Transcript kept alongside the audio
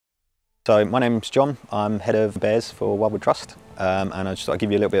So my name's John, I'm head of bears for Wildwood Trust, and I just thought I'd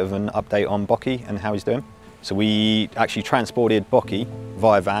give you a little bit of an update on Boki and how he's doing. So we actually transported Boki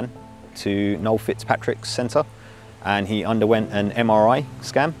via van to Noel Fitzpatrick's centre, and he underwent an MRI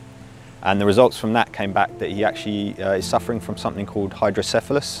scan, and the results from that came back that he actually is suffering from something called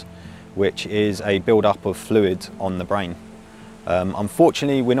hydrocephalus, which is a build-up of fluid on the brain.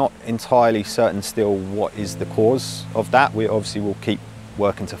 Unfortunately, we're not entirely certain still what is the cause of that. We obviously will keep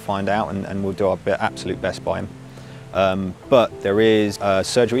working to find out, and we'll do our absolute best by him. But there is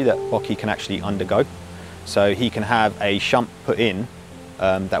surgery that Boki can actually undergo. So he can have a shunt put in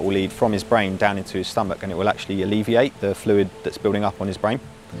that will lead from his brain down into his stomach, and it will actually alleviate the fluid that's building up on his brain.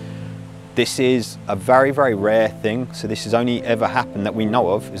 This is a very, very rare thing. So this has only ever happened, that we know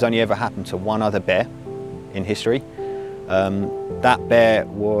of, has only ever happened to one other bear in history. That bear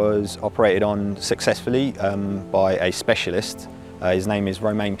was operated on successfully by a specialist. His name is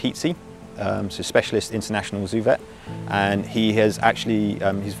Romain Pizzi, so specialist international zoo vet, and he has actually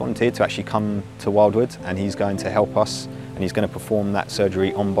he's volunteered to actually come to Wildwood, and he's going to help us, and he's going to perform that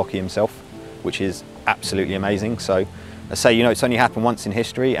surgery on Boki himself, which is absolutely amazing. So I say, you know, it's only happened once in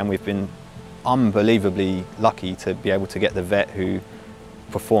history, and we've been unbelievably lucky to be able to get the vet who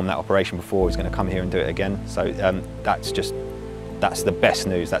performed that operation before is going to come here and do it again. So that's the best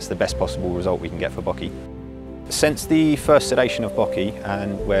news. That's the best possible result we can get for Boki. Since the first sedation of Boki,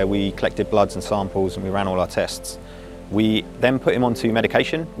 and where we collected bloods and samples and we ran all our tests, we then put him onto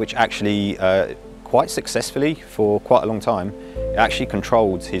medication, which actually quite successfully for quite a long time, it actually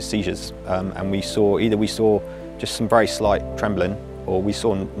controlled his seizures. And we saw just some very slight trembling, or we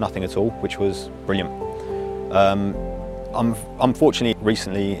saw nothing at all, which was brilliant. Unfortunately,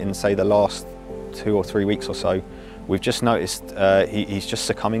 recently, in say the last 2 or 3 weeks or so, we've just noticed he's just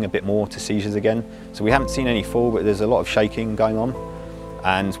succumbing a bit more to seizures again. So we haven't seen any fall, but there's a lot of shaking going on,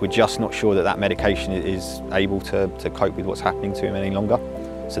 and we're just not sure that that medication is able to cope with what's happening to him any longer.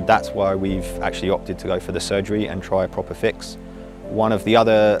 So that's why we've actually opted to go for the surgery and try a proper fix. One of the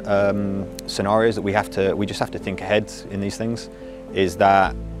other scenarios that we just have to think ahead in these things is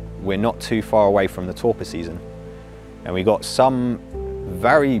that we're not too far away from the torpor season, and we got some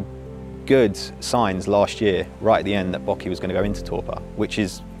very good signs last year, right at the end, that Boki was going to go into torpor, which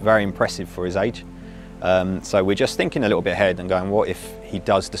is very impressive for his age. So we're just thinking a little bit ahead and going, what if he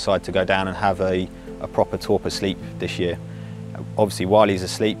does decide to go down and have a proper torpor sleep this year? Obviously, while he's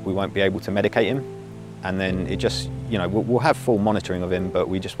asleep, we won't be able to medicate him, and then it just, you know, we'll have full monitoring of him, but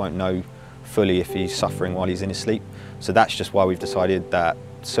we just won't know fully if he's suffering while he's in his sleep. So that's just why we've decided that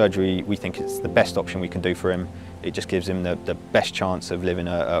surgery, we think it's the best option we can do for him. It just gives him the best chance of living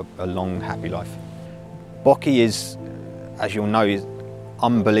a long, happy life. Boki is, as you'll know, is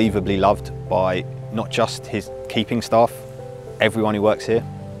unbelievably loved by not just his keeping staff, everyone who works here,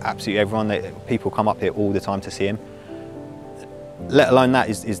 absolutely everyone. People come up here all the time to see him. Let alone that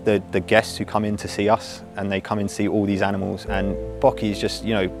is the guests who come in to see us, and they come in to see all these animals. And Boki is just,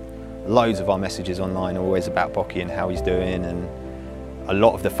 you know, loads of our messages online are always about Boki and how he's doing, and a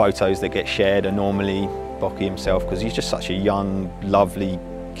lot of the photos that get shared are normally Boki himself, because he's just such a young, lovely,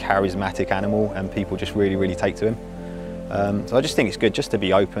 charismatic animal, and people just really, really take to him. So I just think it's good just to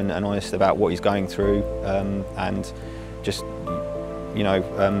be open and honest about what he's going through, and just, you know,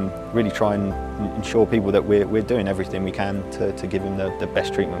 really try and ensure people that we're doing everything we can to give him the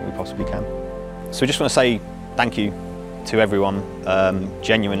best treatment we possibly can. So we just want to say thank you to everyone,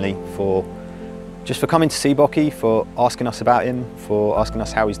 genuinely, for coming to see Boki, for asking us about him, for asking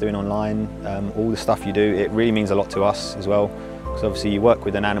us how he's doing online, all the stuff you do. It really means a lot to us as well, because obviously you work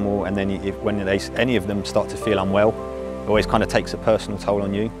with an animal, and then when any of them start to feel unwell, it always kind of takes a personal toll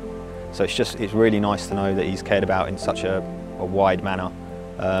on you. So it's really nice to know that he's cared about in such a wide manner,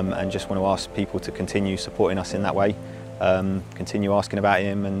 and just want to ask people to continue supporting us in that way, continue asking about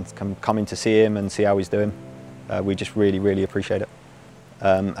him and coming to see him and see how he's doing. We just really, really appreciate it.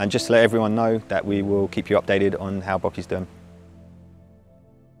 And just to let everyone know that we will keep you updated on how Boki's doing.